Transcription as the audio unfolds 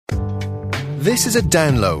This is a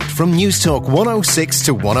download from Newstalk 106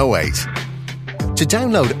 to 108. To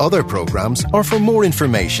download other programmes or for more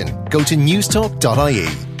information, go to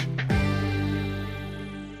newstalk.ie.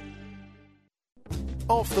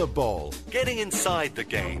 Off the ball, getting inside the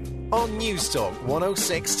game on Newstalk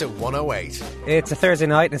 106 to 108. It's a Thursday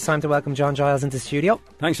night and it's time to welcome John Giles into the studio.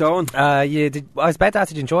 Thanks, Eoin. I was about to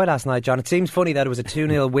ask you to enjoy last night, John. It seems funny that it was a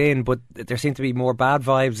 2-0 win, but there seemed to be more bad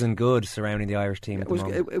vibes than good surrounding the Irish team at the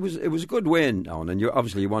moment. It was a good win, Eoin, and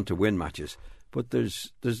obviously you want to win matches, but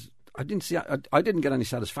I didn't get any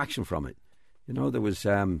satisfaction from it. You know, there was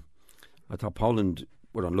I thought Poland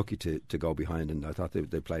were unlucky to go behind, and I thought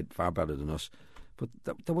they played far better than us. But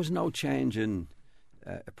there was no change in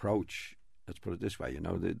approach. Let's put it this way. You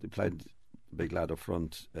know, they played a big lad up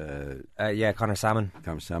front. Conor Salmon.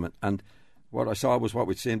 And what I saw was what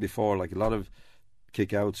we'd seen before, like a lot of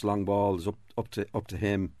kick-outs, long balls up to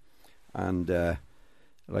him. And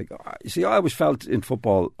you see, I always felt in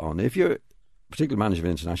football, if you're particularly manager of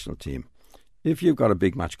an international team, if you've got a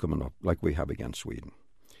big match coming up, like we have against Sweden,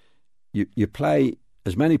 you play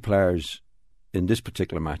as many players in this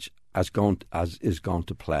particular match as is going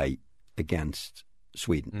to play against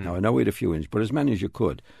Sweden. Now, I know we had a few injuries, but as many as you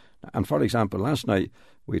could. And for example, last night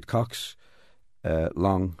we had Cox,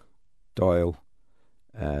 Long, Doyle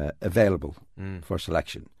available for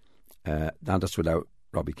selection. Now that's without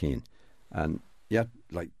Robbie Keane. And yet,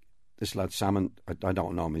 like this lad Salmon, I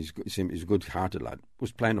don't know him. He's a good-hearted lad.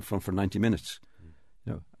 Was playing up front for 90 minutes.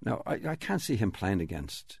 You know, now I can't see him playing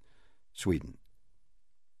against Sweden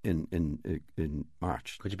in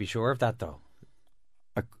March. Could you be sure of that, though?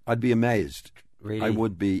 I'd be amazed. Really? I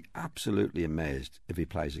would be absolutely amazed if he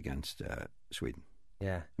plays against Sweden.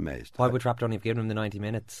 Yeah. Amazed. Why would Trapattoni have given him the 90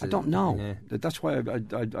 minutes? I don't know. Yeah. That's why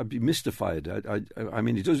I'd be mystified. I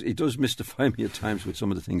mean, he does mystify me at times with some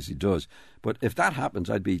of the things he does. But if that happens,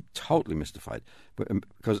 I'd be totally mystified. But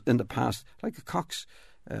because in the past, like Cox,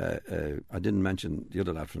 I didn't mention the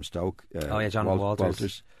other lad from Stoke. John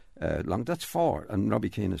Walters. Long, that's 4, and Robbie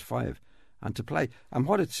Keane is 5. And to play, and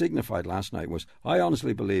what it signified last night was, I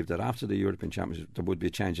honestly believe that after the European Championship there would be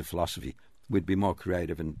a change of philosophy. We'd be more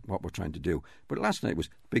creative in what we're trying to do. But last night was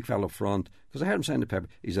big fella up front, because I heard him saying to Pepper,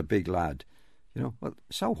 he's a big lad. You know, well,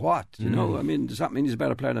 so what? You know, I mean, does that mean he's a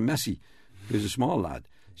better player than Messi, who's a small lad?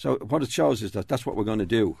 So what it shows is that that's what we're going to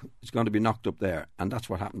do. It's going to be knocked up there, and that's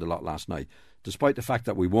what happened a lot last night. Despite the fact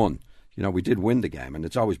that we won. You know, we did win the game, and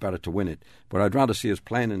it's always better to win it. But I'd rather see us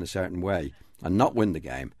playing in a certain way and not win the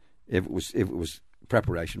game if it was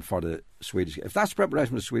preparation for the Swedish. If that's preparation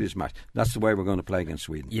for the Swedish match, that's the way we're going to play against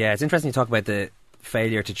Sweden. Yeah, it's interesting you talk about the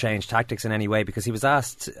failure to change tactics in any way, because he was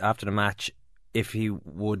asked after the match if he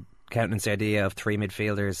would countenance the idea of 3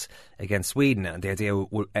 midfielders against Sweden, and the idea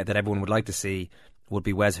that everyone would like to see would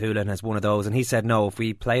be Wes Hoolahan as one of those, and he said no, if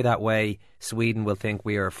we play that way Sweden will think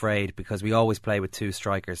we are afraid, because we always play with 2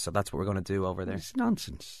 strikers, so that's what we're going to do over there. It's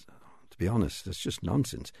nonsense, to be honest. It's just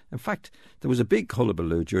nonsense. In fact, there was a big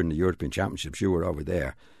hullabaloo during the European Championships. You were over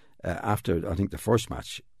there after, I think, the first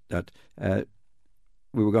match, that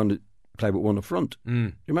we were going to play with 1 up front.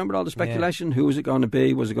 You remember all the speculation? Yeah. Who was it going to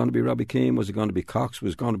be? Was it going to be Robbie Keane? Was it going to be Cox?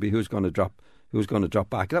 Was it going to be who's going to drop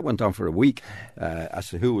back? That went on for a week as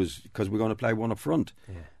to who was, because we're going to play 1 up front.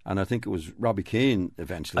 Yeah. And I think it was Robbie Keane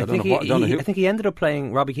eventually. I think he ended up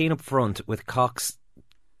playing Robbie Keane up front with Cox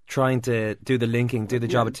trying to do the linking, do the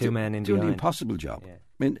job of 2 men in doing behind. The impossible job. Yeah. I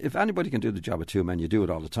mean, if anybody can do the job of 2 men, you do it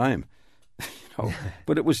all the time. You know?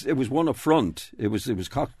 But it was 1 up front. It was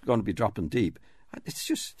Cox going to be dropping deep. It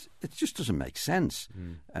just doesn't make sense.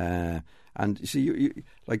 And you see,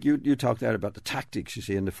 you talked there about the tactics. You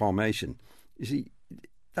see, in the formation. You see,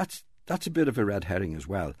 that's a bit of a red herring as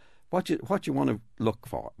well. What you want to look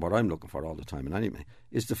for, what I'm looking for all the time, and anyway,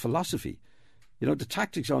 is the philosophy. You know, the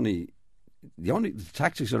tactics are only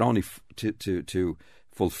to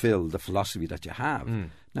fulfil the philosophy that you have.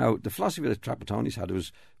 Now, the philosophy that Trapattoni's had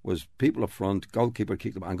was people up front, goalkeeper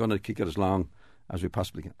kick them. I'm going to kick it as long as we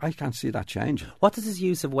possibly can. I can't see that changing. What does his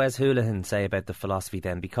use of Wes Hoolahan say about the philosophy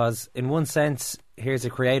then? Because in one sense, here's a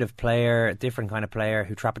creative player, a different kind of player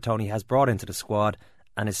who Trapattoni has brought into the squad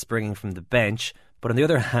and is springing from the bench. But on the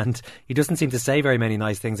other hand, he doesn't seem to say very many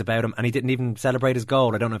nice things about him, and he didn't even celebrate his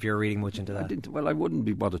goal. I don't know if you're reading much into that. I wouldn't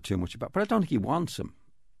be bothered too much about it, but I don't think he wants him.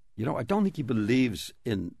 You know, I don't think he believes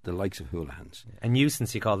in the likes of Hoolahans. A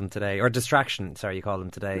nuisance, you called him today, or distraction. Sorry, you called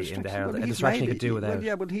him today in the Herald. A distraction he could do without. Well,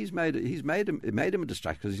 yeah, but he's made him a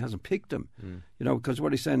distraction because he hasn't picked him. You know, because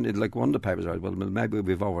what he's saying, like one of the papers, well, maybe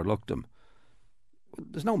we've overlooked him. Well,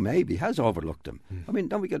 there's no maybe. He has overlooked him. I mean,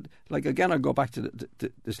 don't we get again? I go back to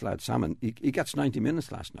this lad Salmon. He gets 90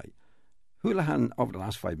 minutes last night. Hoolahan over the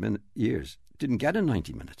last 5 years didn't get in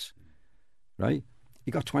 90 minutes. right?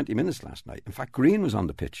 He got 20 minutes last night. In fact, Green was on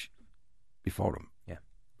the pitch before him. Yeah.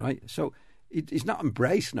 Right? So he's not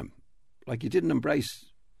embracing him like he didn't embrace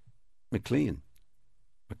McLean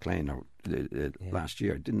last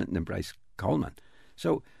year. Didn't embrace Coleman.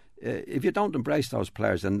 So if you don't embrace those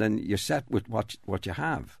players, and then you're set with what you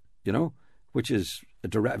have, which is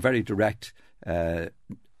a very direct,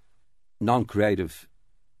 non-creative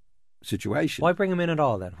situation. Why bring him in at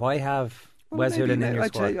all then? Why have Wes Hoolahan in your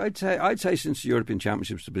squad? I'd say since the European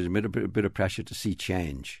Championships, there's been a bit of pressure to see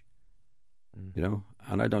change.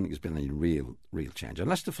 And I don't think there's been any real change,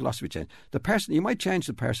 unless the philosophy change. You might change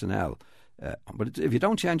the personnel, but if you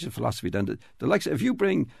don't change the philosophy, then the likes. If you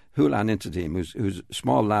bring Hoolahan into the team, who's a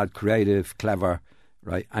small lad, creative, clever,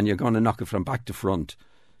 right, and you're going to knock it from back to front,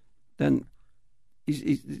 then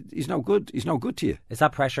he's no good. He's no good to you. Is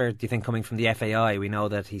that pressure, do you think, coming from the FAI? We know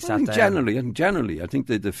that he sat down. Generally, I think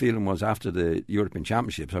the feeling was after the European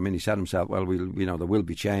Championships. I mean, he said himself, "Well, there will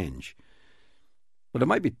be change." But there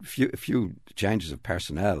might be a few changes of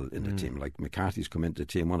personnel in the team, like McCarthy's come into the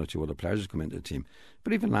team, one or two other players have come into the team.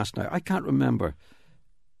 But even last night, I can't remember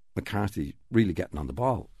McCarthy really getting on the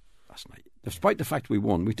ball last night. Despite the fact we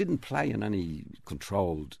won, we didn't play in any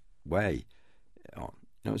controlled way.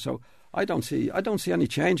 So I don't see any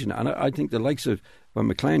change in it. And I think the likes of when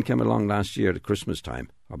McLean came along last year at Christmas time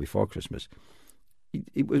or before Christmas,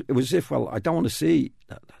 it was as if, well, I don't want to see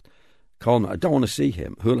Coleman, I don't want to see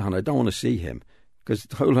him. Hoolahan, I don't want to see him. Because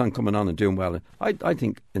Hoolahan coming on and doing well, I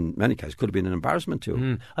think in many cases could have been an embarrassment to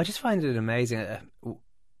him. I just find it amazing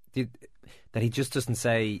that he just doesn't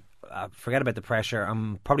say, forget about the pressure,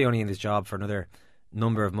 I'm probably only in this job for another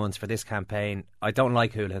number of months for this campaign. I don't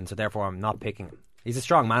like Hoolahan, so therefore I'm not picking him. He's a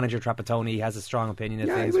strong manager, Trapattoni, he has a strong opinion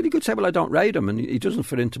of things. Yeah, he could say, well, I don't rate him and he doesn't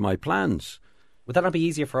fit into my plans. Would that not be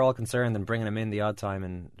easier for all concerned than bringing him in the odd time?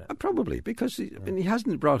 And probably, because he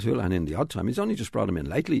hasn't brought Hoolahan in the odd time. He's only just brought him in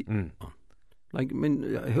lately.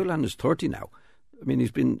 Hoolahan is 30 now. I mean, he's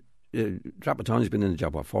been Trapattoni's been in the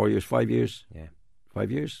job, 4 years, 5 years? Yeah. 5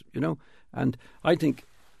 years, And I think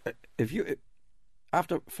if you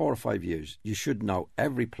after 4 or 5 years, you should know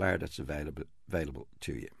every player that's available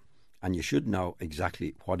to you, and you should know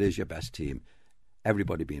exactly what is your best team.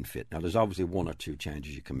 Everybody being fit. Now, there's obviously one or two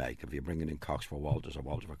changes you can make if you're bringing in Cox for Walters or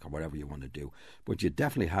Walters for whatever you want to do. But you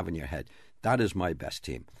definitely have in your head, that is my best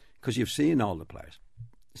team, because you've seen all the players.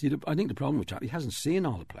 See, I think the problem with Trapp, he hasn't seen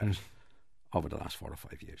all the players over the last 4 or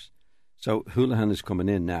 5 years. So Hoolahan is coming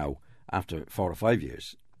in now after 4 or 5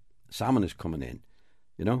 years. Salmon is coming in,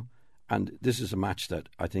 and this is a match that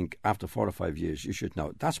I think after 4 or 5 years you should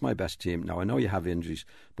know, that's my best team. Now, I know you have injuries,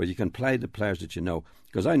 but you can play the players that you know,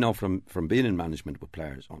 because I know from being in management with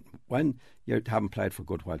players, when you haven't played for a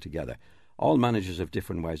good while together, all managers have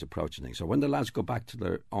different ways of approaching things. So when the lads go back to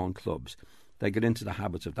their own clubs, they get into the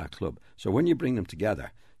habits of that club. So when you bring them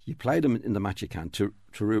together, you play them in the match you can to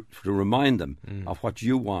remind them of what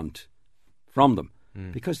you want from them,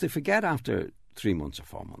 because they forget after 3 months or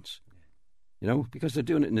 4 months, because they're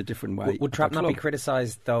doing it in a different way. Would Trapp not be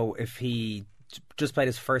criticised, though, if he just played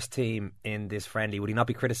his first team in this friendly? Would he not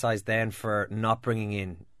be criticised then for not bringing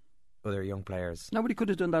in other young players? Nobody could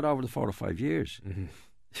have done that over the 4 or 5 years.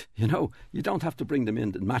 You don't have to bring them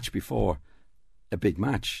in the match before a big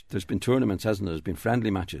match. There's been tournaments, hasn't there? There's been friendly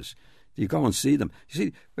matches. You go and see them. You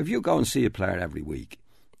see, if you go and see a player every week,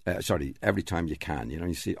 every time you can,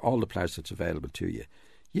 you see all the players that's available to you.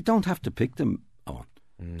 You don't have to pick them on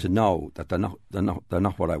to know that they're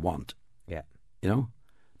not what I want. Yeah,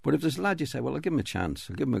 But if there's a lad, you say, well, I'll give him a chance.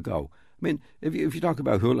 I'll give him a go. I mean, if you talk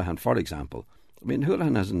about Hoolahan, for example,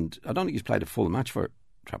 Hoolahan hasn't. I don't think he's played a full match for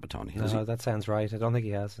Trapattoni. No, that sounds right. I don't think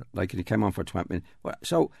he has. Like he came on for 20 minutes.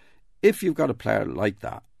 So if you've got a player like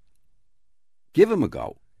that, give him a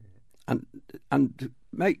go. And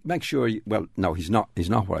make sure. No, he's not. He's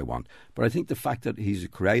not what I want. But I think the fact that he's a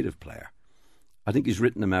creative player, I think he's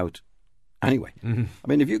written him out anyway. I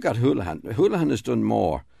mean, if you got Hoolahan has done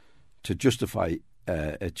more to justify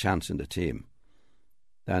a chance in the team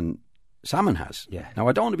than Salmon has. Yeah. Now,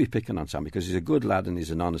 I don't want to be picking on Salmon because he's a good lad and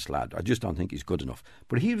he's an honest lad. I just don't think he's good enough.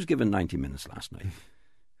 But he was given 90 minutes last night.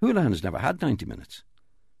 Hoolahan has never had 90 minutes.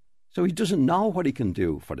 So he doesn't know what he can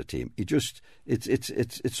do for the team. He just,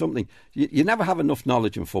 it's something, you never have enough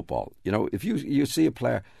knowledge in football. If you see a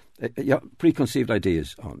player, preconceived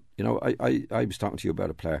ideas on, I was talking to you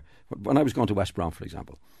about a player. When I was going to West Brom, for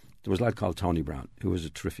example, there was a lad called Tony Brown, who was a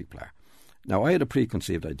terrific player. Now, I had a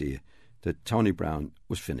preconceived idea that Tony Brown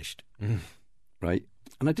was finished, right?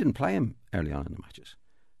 And I didn't play him early on in the matches.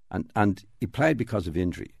 And he played because of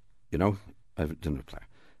injury, I didn't play.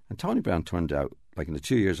 And Tony Brown turned out, like in the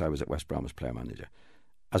 2 years I was at West Brom as player manager,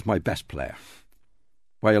 as my best player.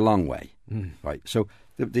 by a long way. Right. So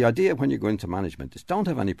the idea when you go into management is don't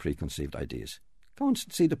have any preconceived ideas. Go and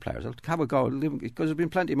see the players. Have a go. Because there's been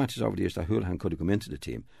plenty of matches over the years that Houlihan could have come into the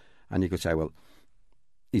team and you could say, well,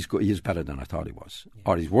 he's good, he's better than I thought he was,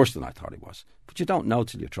 or he's worse than I thought he was. But you don't know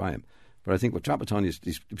till you try him. But I think with Trapattoni,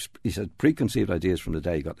 he's had preconceived ideas from the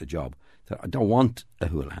day he got the job that I don't want a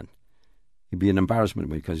Houlihan. He'd be an embarrassment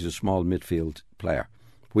to me because he's a small midfield player.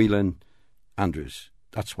 Whelan, Andrews,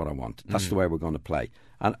 that's what I want. That's the way we're going to play.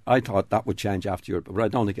 And I thought that would change after Europe, but I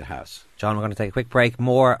don't think it has. John, we're going to take a quick break.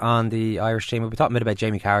 More on the Irish team. We'll be talking a bit about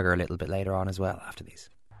Jamie Carragher a little bit later on as well after these.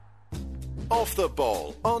 Off the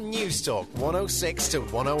Ball on Newstalk 106 to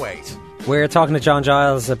 108. We're talking to John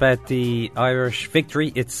Giles about the Irish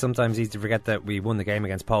victory. It's sometimes easy to forget that we won the game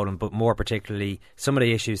against Poland, but more particularly some of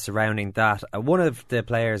the issues surrounding that. One of the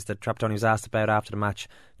players that Trapattoni was asked about after the match,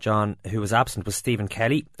 John, who was absent, was Stephen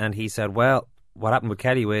Kelly, and he said, well, what happened with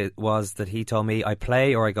Kelly was that he told me, I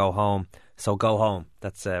play or I go home, so go home.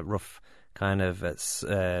 That's a rough kind of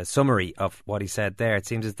summary of what he said there. It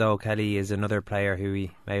seems as though Kelly is another player who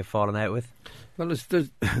he may have fallen out with. Well,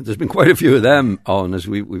 there's been quite a few of them on, as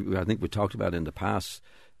we I think we talked about in the past.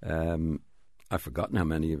 I've forgotten how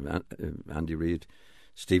many. Andy Reid,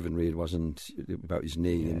 Stephen Reid wasn't about his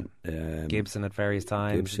knee. Yeah. And, Gibson at various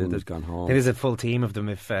times. Gibson has gone home. It is a full team of them.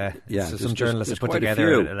 If so some journalists have put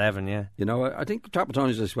together at 11. Yeah, you know, I think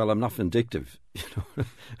Trapattoni says, "Well, I'm not vindictive." You know, well,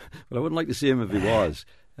 I wouldn't like to see him if he was.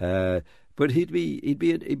 But he'd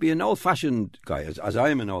be an old-fashioned guy, as I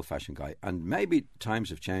am an old-fashioned guy. And maybe times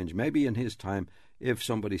have changed. Maybe in his time, if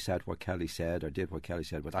somebody said what Kelly said or did what Kelly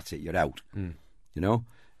said, well, that's it, you're out. You know,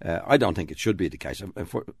 I don't think it should be the case.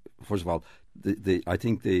 First of all, I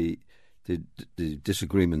think the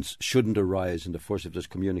disagreements shouldn't arise in the first if there's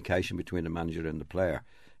communication between the manager and the player.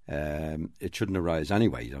 It shouldn't arise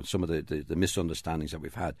anyway. You know, some of the misunderstandings that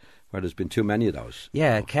we've had, where there's been too many of those.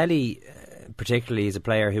 Yeah, Kelly particularly is a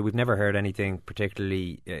player who we've never heard anything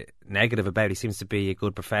particularly negative about. He seems to be a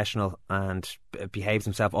good professional and behaves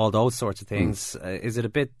himself, all those sorts of things. Is it a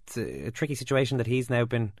bit a tricky situation that he's now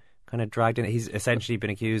been kind of dragged in? He's essentially been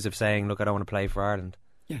accused of saying, look, I don't want to play for Ireland.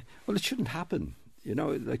 Yeah, well, it shouldn't happen. You know,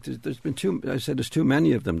 like there's been there's too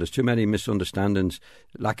many of them. There's too many misunderstandings,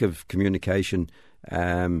 lack of communication.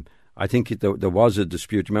 I think there was a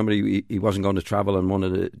dispute. Remember, he wasn't going to travel on one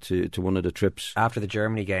of the trips after the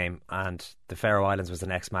Germany game, and the Faroe Islands was the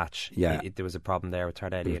next match. Yeah, there was a problem there with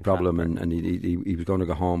Tardelli. There was a problem, and he was going to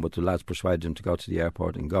go home, but the lads persuaded him to go to the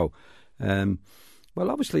airport and go. Well,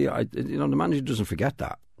 obviously, the manager doesn't forget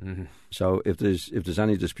that. Mm-hmm. So if there's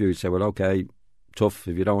any dispute, say, well, okay, tough.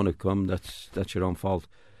 If you don't want to come, that's your own fault.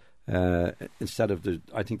 Instead of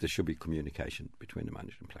I think there should be communication between the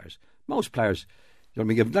manager and players. Most players. You know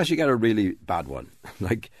what I mean? Unless you get a really bad one,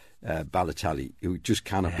 like Balotelli, who just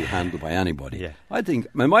cannot be handled by anybody. Yeah. I think,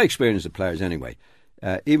 in my experience of players anyway,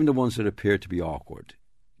 even the ones that appear to be awkward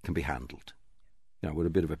can be handled, you know, with a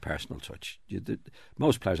bit of a personal touch.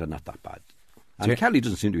 Most players are not that bad. And Kelly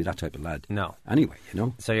doesn't seem to be that type of lad. No. Anyway, you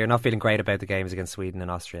know. So you're not feeling great about the games against Sweden and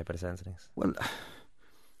Austria by the sense of things? Well,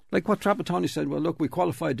 like what Trapattoni said, well, look, we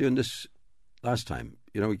qualified doing this last time.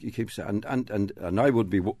 You know, he keeps and I would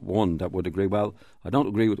be one that would agree. Well, I don't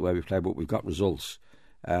agree with the way we play, but we've got results.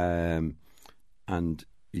 And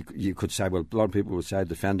you could say, well, a lot of people would say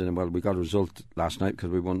defending him. Well, we got a result last night because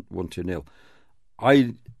we won 2-0.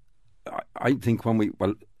 I think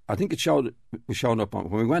I think it was showing up when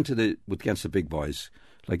we went against the big boys.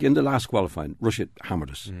 Like in the last qualifying, Russia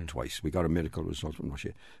hammered us twice. We got a miracle result from Russia.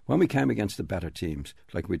 When we came against the better teams,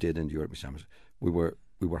 like we did in the European Semis, we were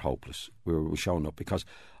hopeless. We were showing up because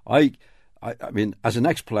I mean, as an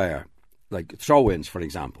ex-player, like throw-ins, for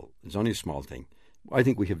example, it's only a small thing. I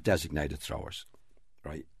think we have designated throwers,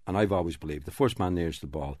 right? And I've always believed the first man nearest the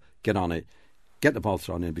ball, get on it, get the ball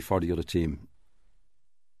thrown in before the other team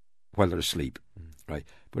while they're asleep, right?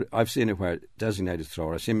 But I've seen it where designated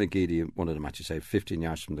thrower. I've seen McGeady in one of the matches, say 15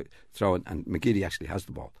 yards from the throw, and McGeady actually has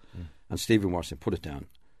the ball, and Stephen Ward said, "Put it down."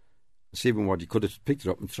 Stephen Ward, you could have picked it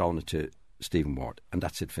up and thrown it to Stephen Ward, and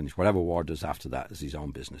that's it, finished. Whatever Ward does after that is his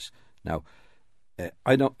own business. Now,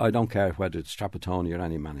 I don't care whether it's Trapattoni or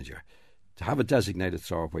any manager. To have a designated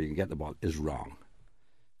thrower where you can get the ball is wrong.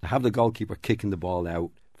 To have the goalkeeper kicking the ball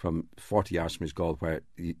out from 40 yards from his goal where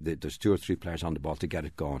there's 2 or 3 players on the ball to get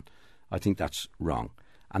it going, I think that's wrong.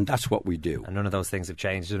 And that's what we do. And none of those things have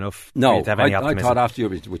changed enough no, for you to have any optimism? I thought after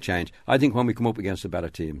Europe it would change. I think when we come up against a better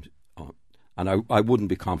team, and I wouldn't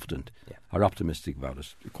be confident or optimistic about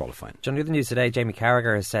us qualifying. John, the other news today, Jamie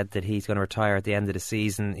Carragher has said that he's going to retire at the end of the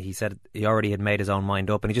season. He said he already had made his own mind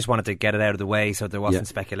up and he just wanted to get it out of the way so there wasn't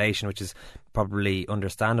speculation, which is probably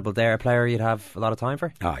understandable. They're a player you'd have a lot of time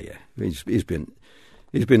for? Ah, yeah. He's been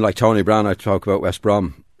He's been like Tony Brown. I talk about West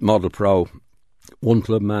Brom, model pro, one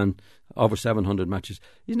club man, over 700 matches.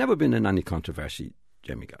 He's never been in any controversy,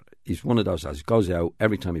 Jamie Gallagher. He's one of those lads. He goes out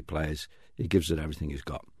every time he plays. He gives it everything he's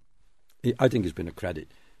got. I think he's been a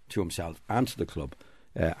credit to himself and to the club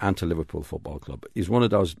and to Liverpool Football Club. He's one of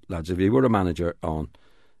those lads. If he were a manager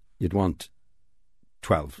you'd want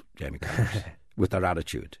 12 Jamie Gallaghers with their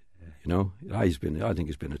attitude. You know, I think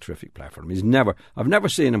he's been a terrific player for him. I've never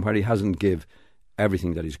seen him where he hasn't give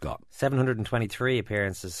everything that he's got. 723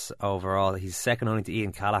 appearances overall. He's second only to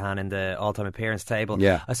Ian Callaghan in the all-time appearance table.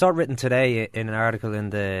 Yeah. I saw it written today in an article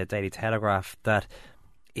in the Daily Telegraph that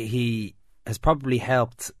he has probably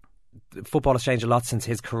helped. Football has changed a lot since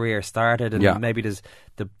his career started, and maybe there's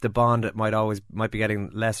the bond that might be getting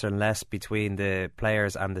lesser and less between the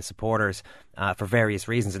players and the supporters for various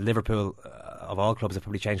reasons. And Liverpool, of all clubs, have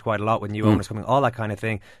probably changed quite a lot with new owners coming, all that kind of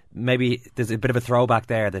thing. Maybe there's a bit of a throwback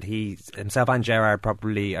there that he himself and Gerrard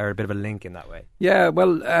probably are a bit of a link in that way. Yeah,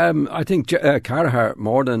 well, I think Carragher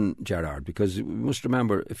more than Gerrard, because we must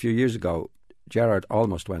remember a few years ago Gerrard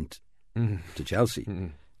almost went to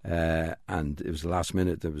Chelsea. And it was the last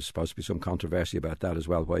minute. There was supposed to be some controversy about that as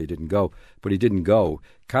well, why he didn't go, but he didn't go.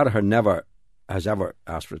 Carragher never has ever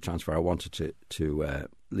asked for a transfer or wanted to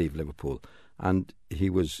leave Liverpool, and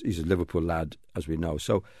he's a Liverpool lad, as we know.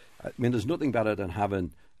 So I mean, there's nothing better than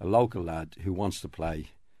having a local lad who wants to play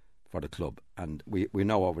for the club. And we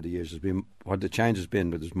know over the years there's been what the change has been,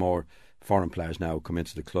 but there's more foreign players now come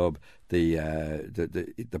into the club. There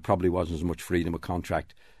probably wasn't as much freedom of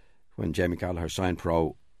contract when Jamie Gallagher signed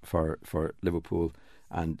pro for Liverpool,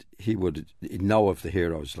 and he'd know of the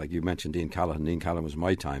heroes, like you mentioned Ian Callaghan. Ian Callaghan was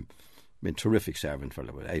my time. I mean, terrific servant for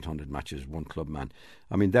Liverpool, 800 matches, one club man.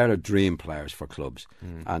 I mean, they're dream players for clubs,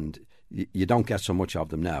 and you don't get so much of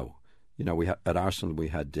them now. You know, at Arsenal we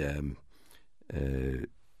had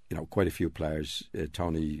quite a few players,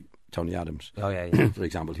 Tony Adams, for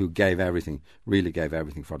example, who really gave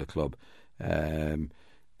everything for the club.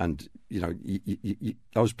 And, you know,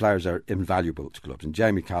 those players are invaluable to clubs. And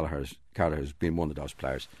Jamie Carragher has been one of those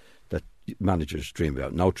players that managers dream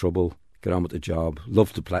about. No trouble, get on with the job,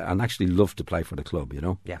 love to play, and actually love to play for the club, you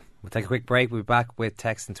know. Yeah. We'll take a quick break. We'll be back with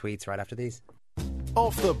texts and tweets right after these.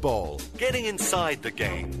 Off the ball. Getting inside the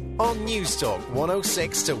game. On News Talk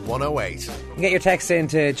 106 to 108. You can get your texts in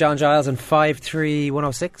to John Giles on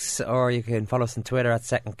 53106, or you can follow us on Twitter at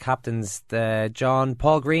Second Captains. John,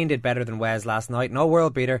 Paul Green did better than Wes last night. No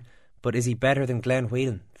world beater, but is he better than Glenn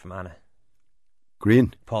Whelan from Anna?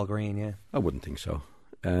 Green? Paul Green, yeah. I wouldn't think so.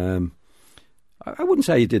 I wouldn't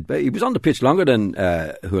say he did. He was on the pitch longer than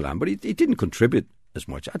Whelan, but he didn't contribute as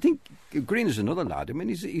much. I think Green is another lad. I mean,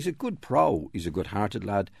 he's a good pro. He's a good-hearted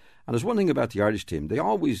lad. And there's one thing about the Irish team.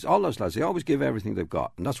 All those lads, they always give everything they've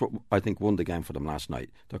got. And that's what I think won the game for them last night.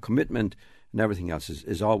 Their commitment and everything else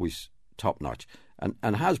is always top-notch.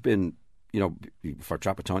 And has been, you know, for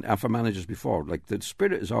Trapattoni and for managers before. Like, the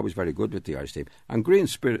spirit is always very good with the Irish team. And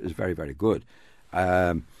Green's spirit is very, very good.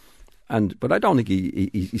 But I don't think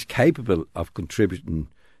he's capable of contributing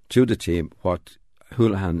to the team what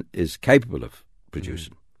Houlihan is capable of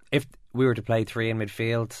producing. If we were to play three in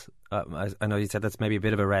midfield, I know you said that's maybe a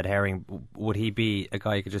bit of a red herring. Would he be a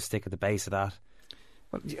guy who could just stick at the base of that?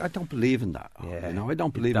 Well, I don't believe in that. Yeah. You know, I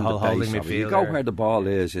don't believe in whole the base holding of it. You go where the ball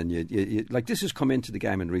is, and you like this has come into the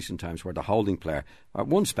game in recent times where the holding player, at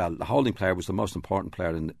one spell, the holding player was the most important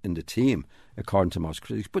player in the team, according to most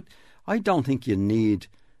critics. But I don't think you need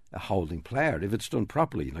a holding player if it's done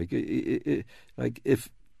properly. Like if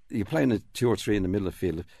you're playing a 2 or 3 in the middle of the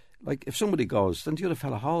field. Like, if somebody goes, then the other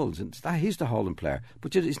fella holds, and he's the holding player.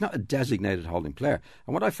 But he's not a designated holding player.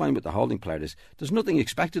 And what I find with the holding player is there's nothing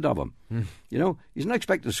expected of him. You know, he's not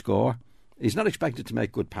expected to score. He's not expected to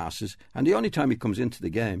make good passes. And the only time he comes into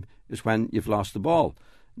the game is when you've lost the ball.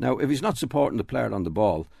 Now, if he's not supporting the player on the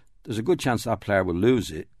ball, there's a good chance that player will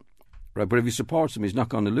lose it. Right? But if he supports him, he's not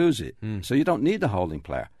going to lose it. So you don't need the holding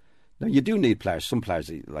player. Now, you do need players. Some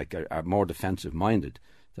players are more defensive-minded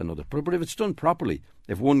than others. But if it's done properly,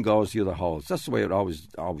 if one goes, the other holds. That's the way it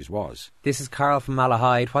always was. This is Carl from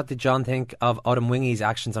Malahide. What did John think of Odemwingy's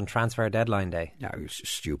actions on transfer deadline day? Yeah, he was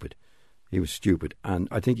stupid. He was stupid. And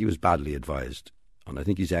I think he was badly advised. And I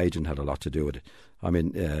think his agent had a lot to do with it. I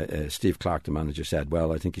mean, Steve Clark, the manager, said,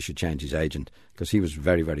 well, I think he should change his agent, because he was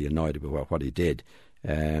very, very annoyed about what he did.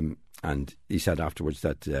 And he said afterwards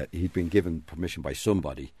that he'd been given permission by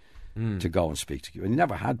somebody to go and speak to you. And he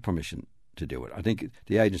never had permission to do it. I think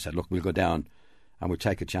the agent said, look, we'll go down and we'll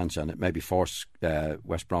take a chance on it, maybe force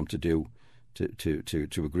West Brom to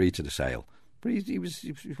agree to the sale. But he was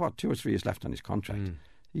what, 2 or 3 years left on his contract.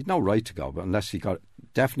 He'd no right to go, but unless he got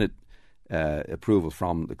definite approval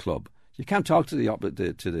from the club. You can't talk to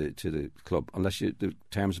the club unless the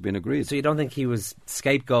terms have been agreed. So you don't think he was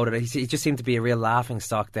scapegoated? He just seemed to be a real laughing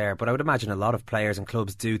stock there. But I would imagine a lot of players and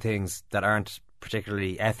clubs do things that aren't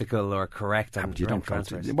particularly ethical or correct. And you don't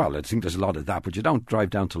well, I think there's a lot of that, but you don't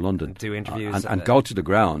drive down to London and do interviews and go to the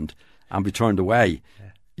ground and be turned away. Yeah.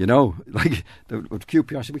 You know, like with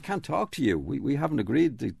QPR said, we can't talk to you. We haven't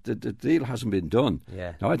agreed. The deal hasn't been done.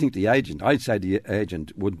 Yeah. Now I think I'd say the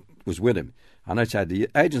agent was with him. And I said the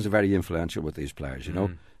agents are very influential with these players, you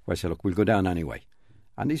know. Where I said, look, we'll go down anyway.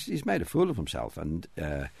 And he's made a fool of himself. And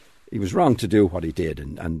he was wrong to do what he did.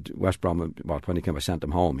 And West Brom, when he came, I sent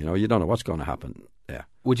him home. You know, you don't know what's going to happen there.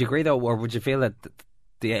 Would you agree, though, or would you feel that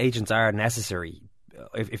the agents are necessary?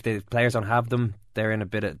 If the players don't have them, they're in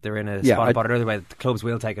a spot. But other way, the clubs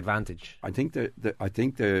will take advantage. I think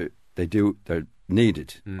they do. They're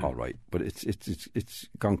needed, all right. But it's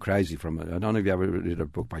gone crazy from it. I don't know if you ever read a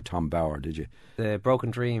book by Tom Bauer, did you? The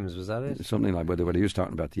Broken Dreams, was that it? Something like where he was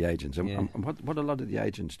talking about the agents and what a lot of the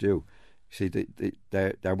agents do. See,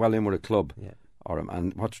 they're well in with a club,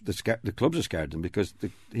 and what the clubs are scared of them because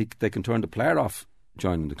they can turn the player off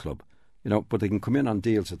joining the club. You know, but they can come in on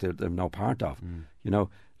deals that they're no part of. You know,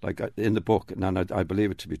 like in the book, and I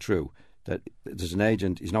believe it to be true, that there's an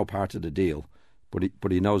agent, he's no part of the deal,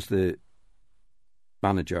 but he knows the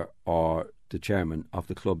manager or the chairman of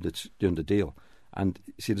the club that's doing the deal. And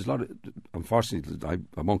see, there's a lot of, unfortunately,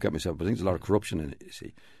 I won't get myself, but I think there's a lot of corruption in it, you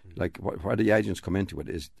see. Like, where the agents come into it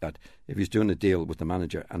is that if he's doing a deal with the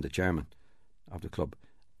manager and the chairman of the club,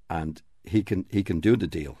 and he can do the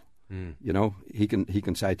deal, you know, he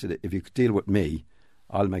can say if you deal with me,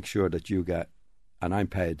 I'll make sure that you get, and I'm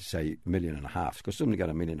paid, say, $1.5 million, because somebody got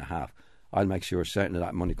 $1.5 million, I'll make sure certain of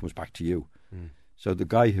that money comes back to you. So the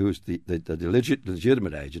guy who's the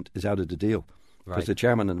legitimate agent is out of the deal. Because the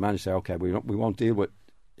chairman and the manager say, okay, we won't deal with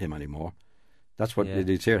him anymore. That's what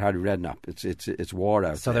it's here, Harry Redknapp. It's war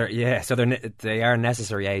out there. They are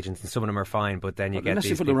necessary agents, and some of them are fine. But then you get unless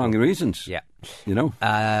these for the wrong reasons. Yeah, you know.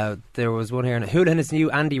 There was one here. Houlihan is new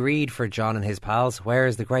Andy Reid for John and his pals. Where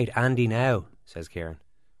is the great Andy now? Says Kieran.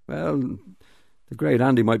 Well, the great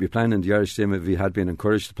Andy might be playing in the Irish team if he had been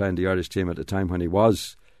encouraged to play in the Irish team at the time when he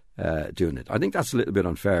was doing it. I think that's a little bit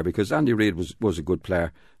unfair because Andy Reid was a good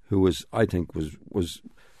player who was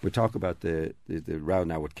we talk about the row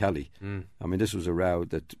now with Kelly. I mean, this was a row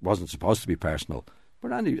that wasn't supposed to be personal,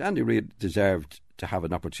 but Andy Reid deserved to have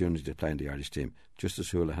an opportunity to play in the Irish team, just as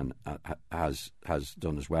Houlihan has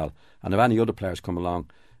done as well. And if any other players come along,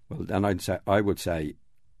 well, then I would say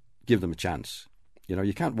give them a chance. You know,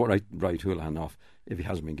 you can't write Houlihan off if he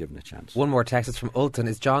hasn't been given a chance. One more text, it's from Ulton.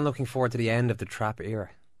 Is John looking forward to the end of the Trapp era?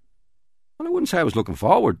 Well, I wouldn't say I was looking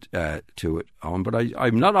forward to it, Owen, but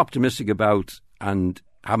I'm not optimistic about, and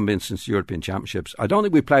haven't been since the European Championships. I don't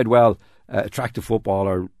think we played well, attractive football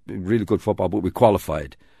or really good football, but we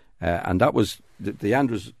qualified. And that was the end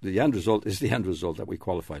result is the end result that we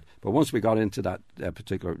qualified. But once we got into that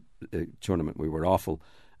particular tournament, we were awful.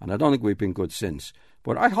 And I don't think we've been good since.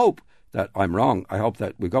 But I hope that I'm wrong. I hope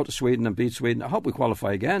that we go to Sweden and beat Sweden. I hope we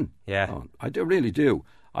qualify again. Yeah, I really do.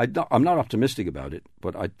 I'm not optimistic about it,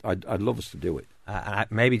 but I'd love us to do it.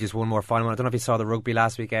 Maybe just one more final one. I don't know if you saw the rugby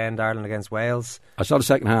last weekend, Ireland against Wales. I saw the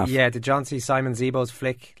second half. Yeah, did John see Simon Zebo's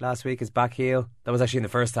flick last week, his back heel? That was actually in the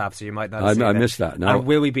first half, so you might not have seen it. I missed that. No. And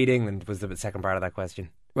will we beat England was the second part of that question.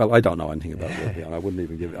 Well, I don't know anything about rugby, and I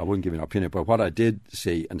wouldn't give an opinion. But what I did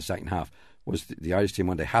see in the second half was the Irish team,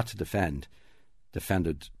 when they had to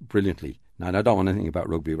defended brilliantly. Now, I don't know anything about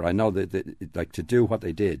rugby, but I know that like to do what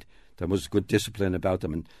they did, there was good discipline about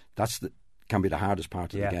them, and can be the hardest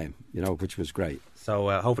part of the game, you know, which was great. So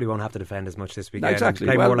hopefully we won't have to defend as much this weekend. Exactly.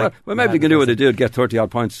 Well, maybe they can do what they did, get 30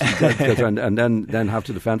 odd points and then have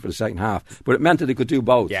to defend for the second half. But it meant that they could do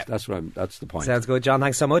both. Yeah. That's the point. Sounds good, John.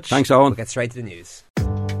 Thanks so much. Thanks, Owen. We'll get straight to the news.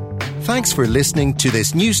 Thanks for listening to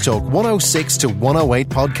this News Talk 106 to 108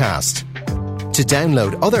 podcast. To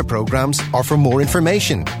download other programmes or for more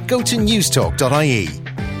information, go to newstalk.ie.